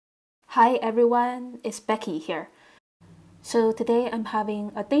Hi everyone, it's Becky here. So today I'm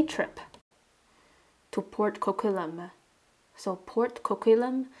having a day trip to Port Coquitlam. So Port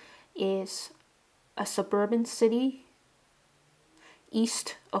Coquitlam is a suburban city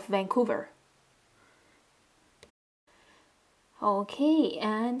east of Vancouver. Okay,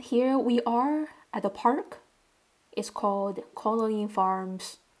 and here we are at the park. It's called Colony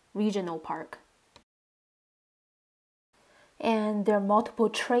Farms Regional Park. And there are multiple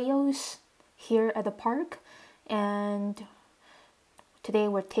trails here at the park, and today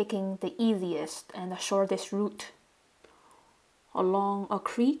we're taking the easiest and the shortest route along a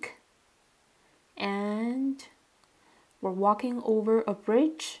creek, and we're walking over a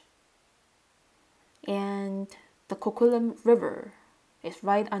bridge, and the Coquitlam River is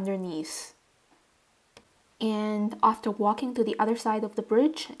right underneath. And after walking to the other side of the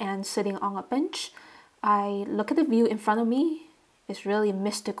bridge and sitting on a bench, I look at the view in front of me. It's really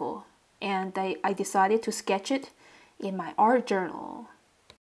mystical, and I decided to sketch it in my art journal.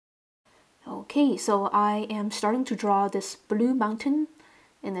 Okay, so I am starting to draw this blue mountain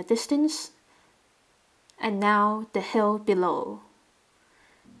in the distance, and now the hill below.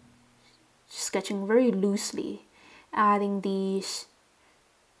 Sketching very loosely, adding these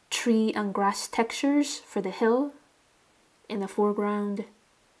tree and grass textures for the hill in the foreground,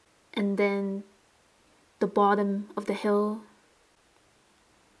 and then the bottom of the hill,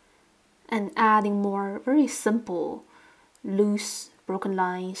 and adding more very simple, loose, broken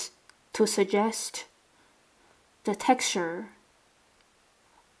lines to suggest the texture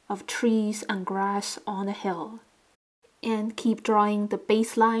of trees and grass on the hill. And keep drawing the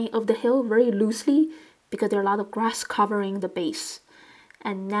baseline of the hill very loosely because there are a lot of grass covering the base.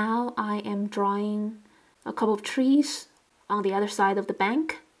 And now I am drawing a couple of trees on the other side of the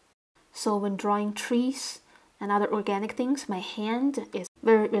bank. So when drawing trees and other organic things, my hand is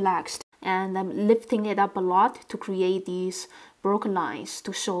very relaxed, and I'm lifting it up a lot to create these broken lines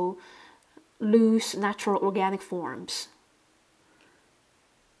to show loose, natural, organic forms.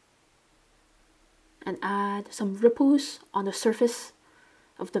 And add some ripples on the surface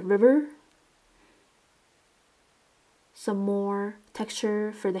of the river. Some more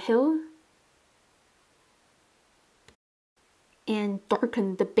texture for the hill. And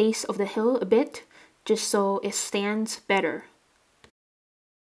darken the base of the hill a bit, just so it stands better.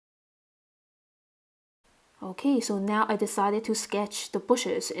 Okay, so now I decided to sketch the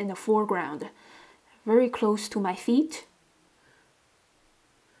bushes in the foreground, very close to my feet,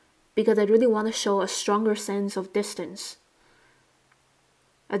 because I really want to show a stronger sense of distance.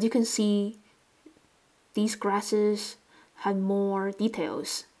 As you can see, these grasses have more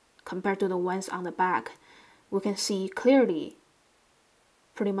details compared to the ones on the back. We can see clearly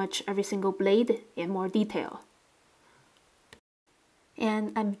pretty much every single blade in more detail.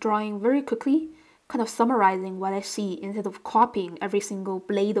 And I'm drawing very quickly, kind of summarizing what I see instead of copying every single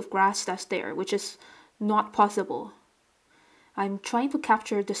blade of grass that's there, which is not possible. I'm trying to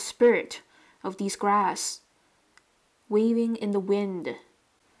capture the spirit of these grass waving in the wind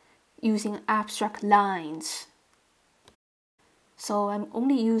using abstract lines. So I'm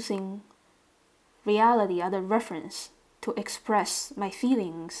only using reality as a reference to express my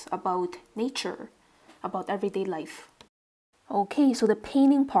feelings about nature, about everyday life. Okay, so the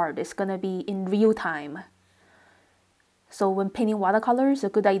painting part is gonna be in real time. So when painting watercolors, it's a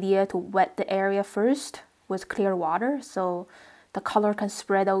good idea to wet the area first with clear water so the color can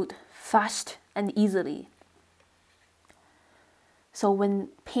spread out fast and easily. So when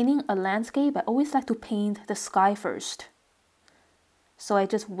painting a landscape, I always like to paint the sky first. So I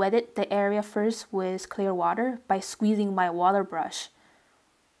just wetted the area first with clear water by squeezing my water brush.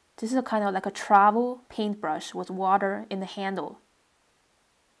 This is a kind of like a travel paintbrush with water in the handle.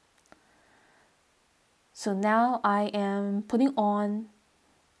 So now I am putting on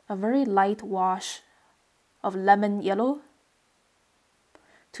a very light wash of lemon yellow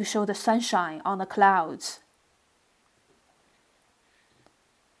to show the sunshine on the clouds.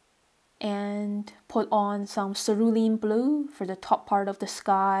 And put on some cerulean blue for the top part of the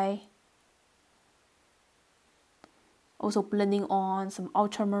sky. Also blending on some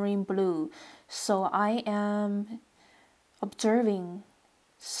ultramarine blue. So I am observing,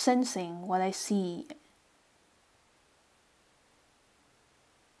 sensing what I see,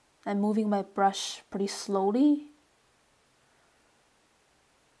 and moving my brush pretty slowly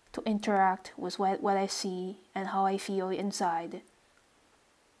to interact with what I see and how I feel inside.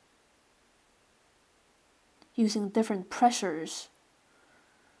 Using different pressures,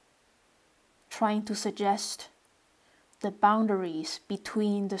 trying to suggest the boundaries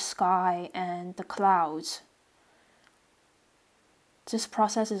between the sky and the clouds. This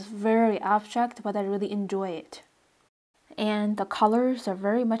process is very abstract, but I really enjoy it. And the colors are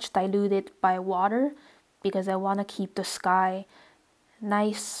very much diluted by water because I want to keep the sky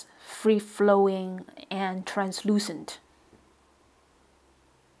nice, free-flowing, and translucent.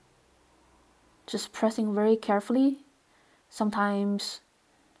 Just pressing very carefully. Sometimes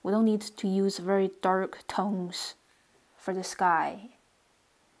we don't need to use very dark tones for the sky.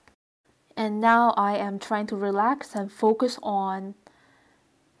 And now I am trying to relax and focus on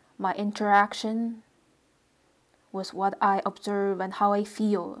my interaction with what I observe and how I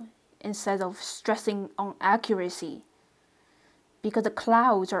feel, instead of stressing on accuracy. Because the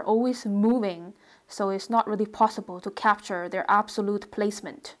clouds are always moving, so it's not really possible to capture their absolute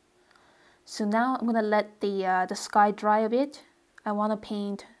placement. So now I'm gonna let the sky dry a bit. I wanna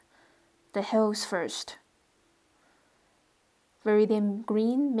paint the hills first. Viridian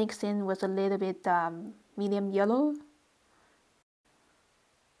green mixed in with a little bit medium yellow.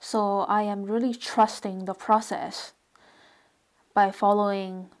 So I am really trusting the process by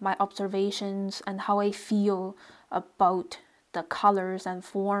following my observations and how I feel about the colors and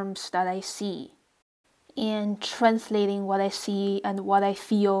forms that I see, and translating what I see and what I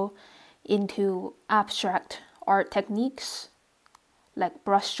feel into abstract art techniques like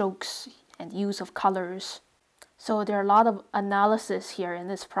brushstrokes and use of colors. So there are a lot of analysis here in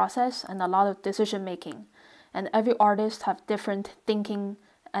this process and a lot of decision making, and every artist have different thinking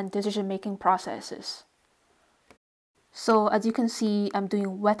and decision-making processes. So as you can see, I'm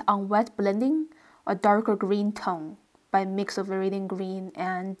doing wet on wet blending, a darker green tone by a mix of viridian green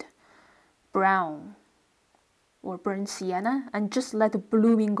and brown or burnt sienna, and just let the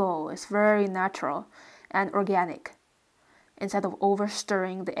blooming go. It's very natural and organic instead of over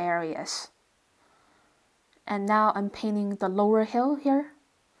stirring the areas. And now I'm painting the lower hill here,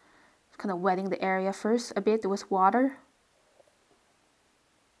 kind of wetting the area first a bit with water.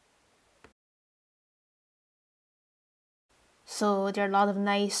 So there are a lot of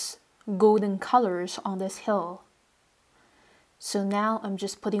nice golden colors on this hill. So now I'm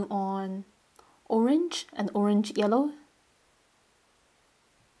just putting on orange and orange yellow.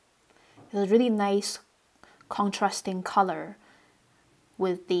 It's a really nice contrasting color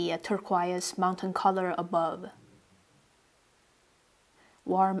with the turquoise mountain color above.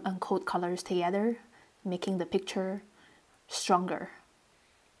 Warm and cold colors together, making the picture stronger.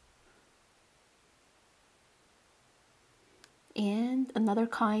 And another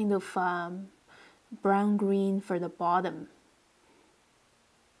kind of brown-green for the bottom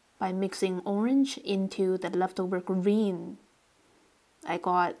by mixing orange into the leftover green. I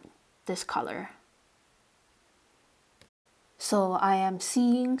got this color. So I am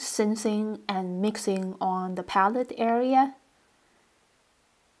seeing, sensing, and mixing on the palette area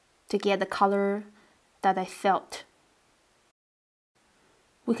to get the color that I felt.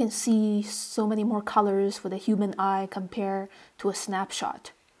 We can see so many more colors with a human eye compared to a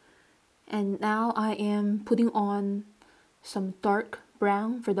snapshot. And now I am putting on some dark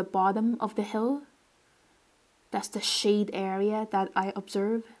brown for the bottom of the hill. That's the shade area that I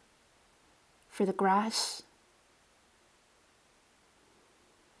observe for the grass.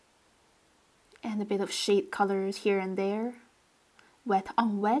 And a bit of shade colors here and there, wet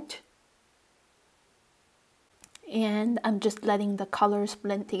on wet. And I'm just letting the colors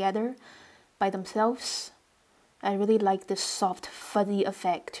blend together by themselves. I really like this soft, fuzzy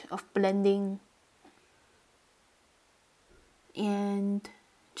effect of blending. And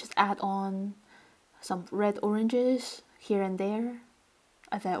just add on some red oranges here and there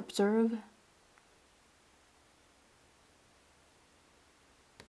as I observe.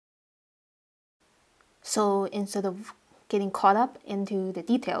 So instead of getting caught up into the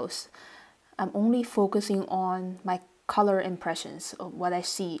details, I'm only focusing on my color impressions of what I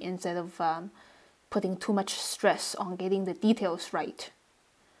see instead of putting too much stress on getting the details right.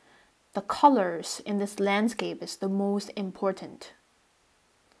 The colors in this landscape is the most important.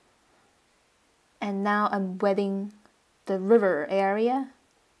 And now I'm wetting the river area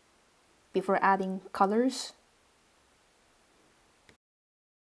before adding colors.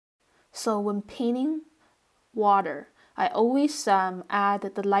 So when painting water, I always add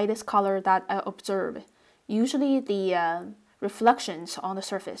the lightest color that I observe, usually the reflections on the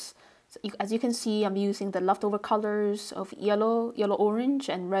surface. So as you can see, I'm using the leftover colors of yellow, yellow-orange,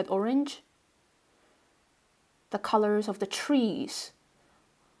 and red-orange. The colors of the trees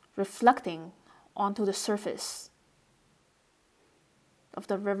reflecting onto the surface of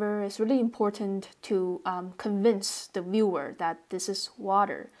the river is really important to convince the viewer that this is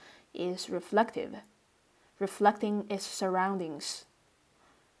water is reflective, reflecting its surroundings.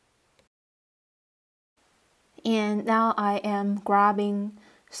 And now I am grabbing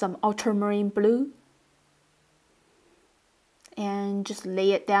some ultramarine blue and just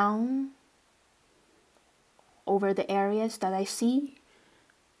lay it down over the areas that I see.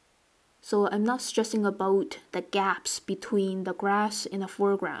 So I'm not stressing about the gaps between the grass in the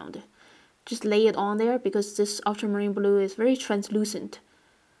foreground. Just lay it on there because this ultramarine blue is very translucent.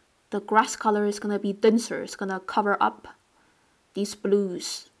 The grass color is going to be denser. It's going to cover up these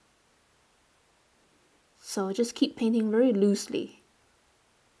blues. So just keep painting very loosely.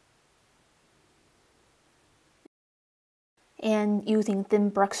 And using thin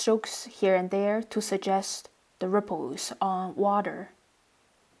brush strokes here and there to suggest the ripples on water.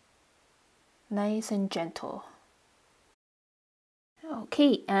 Nice and gentle.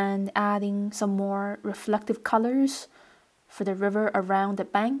 Okay, and adding some more reflective colors for the river around the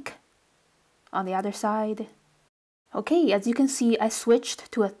bank on the other side. Okay, as you can see, I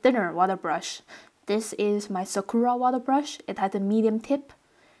switched to a thinner water brush. This is my Sakura water brush. It has a medium tip.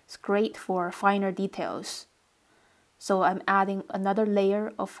 It's great for finer details. So I'm adding another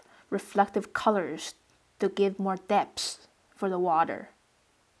layer of reflective colors to give more depth for the water.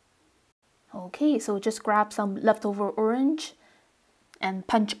 Okay, so just grab some leftover orange and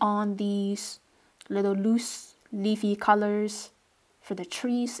punch on these little loose leafy colors for the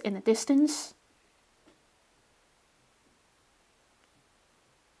trees in the distance.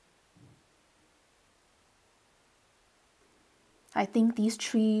 I think these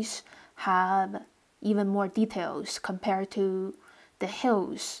trees have even more details compared to the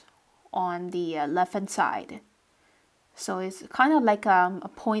hills on the left-hand side. So it's kind of like a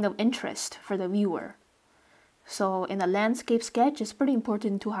point of interest for the viewer. So in a landscape sketch, it's pretty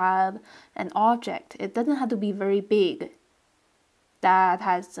important to have an object. It doesn't have to be very big. That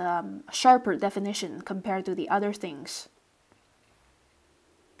has a sharper definition compared to the other things.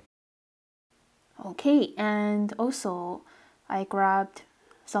 Okay, and also I grabbed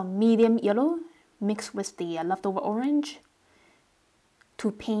some medium yellow mixed with the leftover orange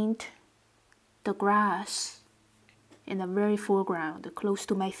to paint the grass in the very foreground, close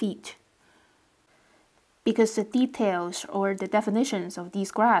to my feet. Because the details or the definitions of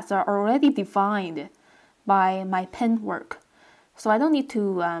these grass are already defined by my pen work. So I don't need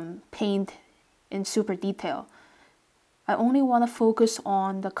to paint in super detail. I only want to focus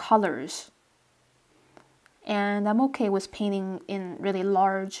on the colors. And I'm okay with painting in really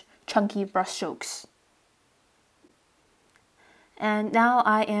large, chunky brush strokes. And now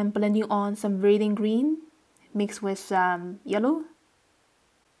I am blending on some radiant green mixed with yellow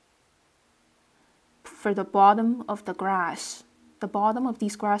for the bottom of the grass. The bottom of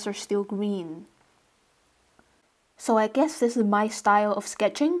these grass are still green. So I guess this is my style of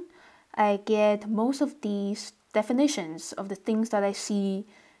sketching. I get most of these definitions of the things that I see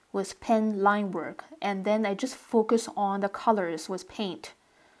with pen line work, and then I just focus on the colors with paint.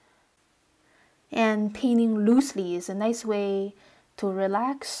 And painting loosely is a nice way to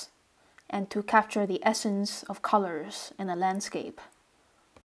relax and to capture the essence of colors in a landscape.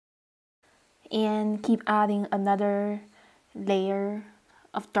 And keep adding another layer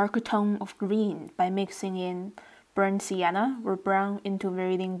of darker tone of green by mixing in burnt sienna or brown into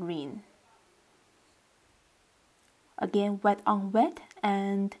radiant green. Again, wet on wet,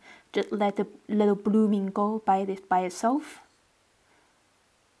 and just let the little blooming go by itself.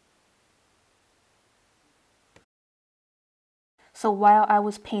 So while I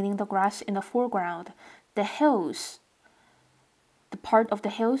was painting the grass in the foreground, the hills, the part of the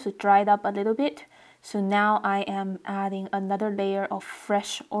hills dried up a little bit. So now I am adding another layer of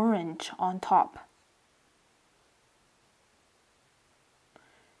fresh orange on top.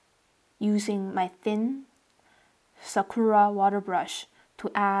 Using my thin Sakura Water Brush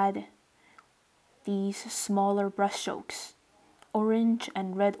to add these smaller brush strokes, orange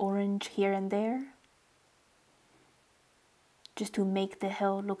and red orange here and there, just to make the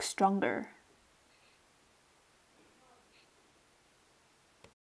hill look stronger.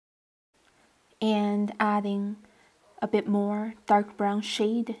 And adding a bit more dark brown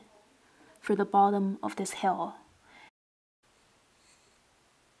shade for the bottom of this hill.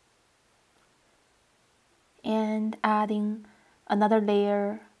 And adding another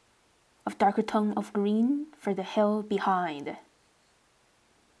layer of darker tone of green for the hill behind.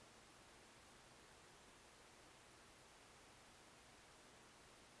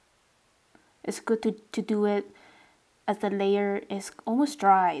 It's good to do it as the layer is almost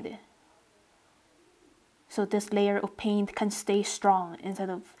dried. So this layer of paint can stay strong instead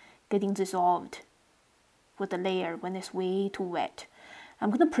of getting dissolved with the layer when it's way too wet. I'm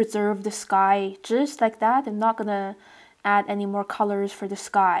going to preserve the sky just like that. I'm not going to add any more colors for the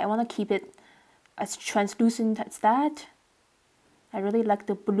sky. I want to keep it as translucent as that. I really like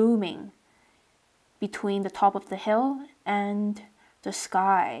the blooming between the top of the hill and the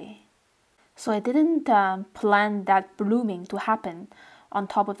sky. So I didn't plan that blooming to happen on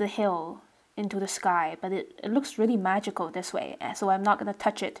top of the hill into the sky, but it looks really magical this way, so I'm not going to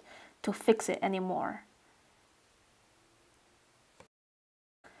touch it to fix it anymore.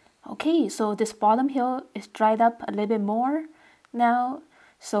 Okay, so this bottom hill is dried up a little bit more now,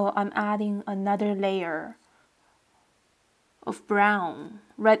 so I'm adding another layer of brown,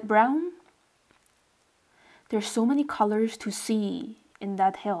 red brown. There's so many colors to see in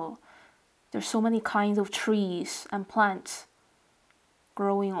that hill. There's so many kinds of trees and plants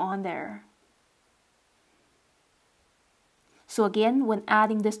growing on there. So again, when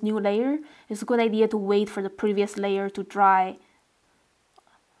adding this new layer, it's a good idea to wait for the previous layer to dry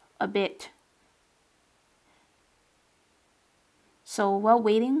a bit. So while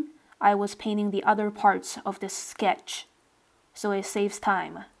waiting, I was painting the other parts of this sketch, so it saves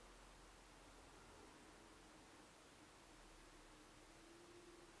time.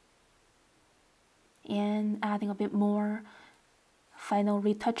 And adding a bit more final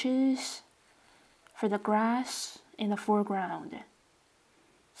retouches for the grass in the foreground.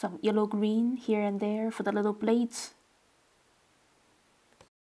 Some yellow-green here and there for the little blades.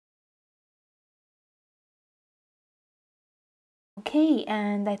 Okay,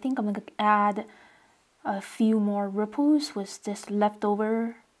 and I think I'm going to add a few more ripples with this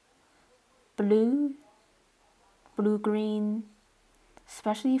leftover blue-green,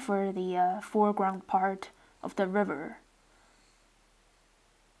 especially for the foreground part of the river.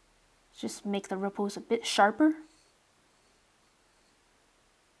 Just make the ripples a bit sharper.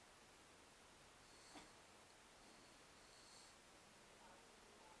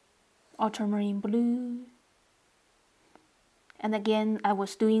 Ultramarine blue. And again, I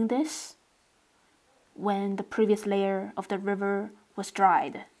was doing this when the previous layer of the river was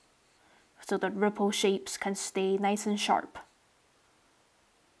dried, so the ripple shapes can stay nice and sharp.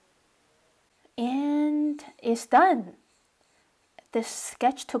 And it's done. This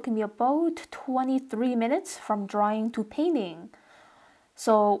sketch took me about 23 minutes from drawing to painting.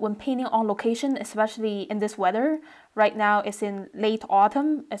 So when painting on location, especially in this weather, right now it's in late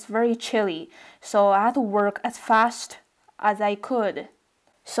autumn, it's very chilly. So I had to work as fast as I could.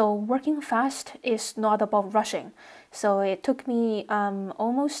 So working fast is not about rushing. So it took me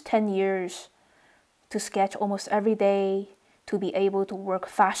almost 10 years to sketch almost every day to be able to work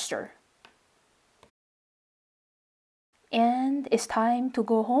faster. And it's time to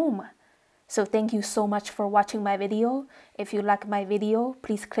go home. So thank you so much for watching my video. If you like my video,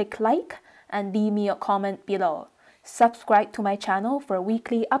 please click like and leave me a comment below. Subscribe to my channel for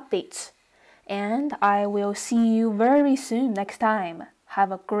weekly updates. And I will see you very soon next time.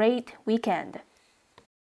 Have a great weekend.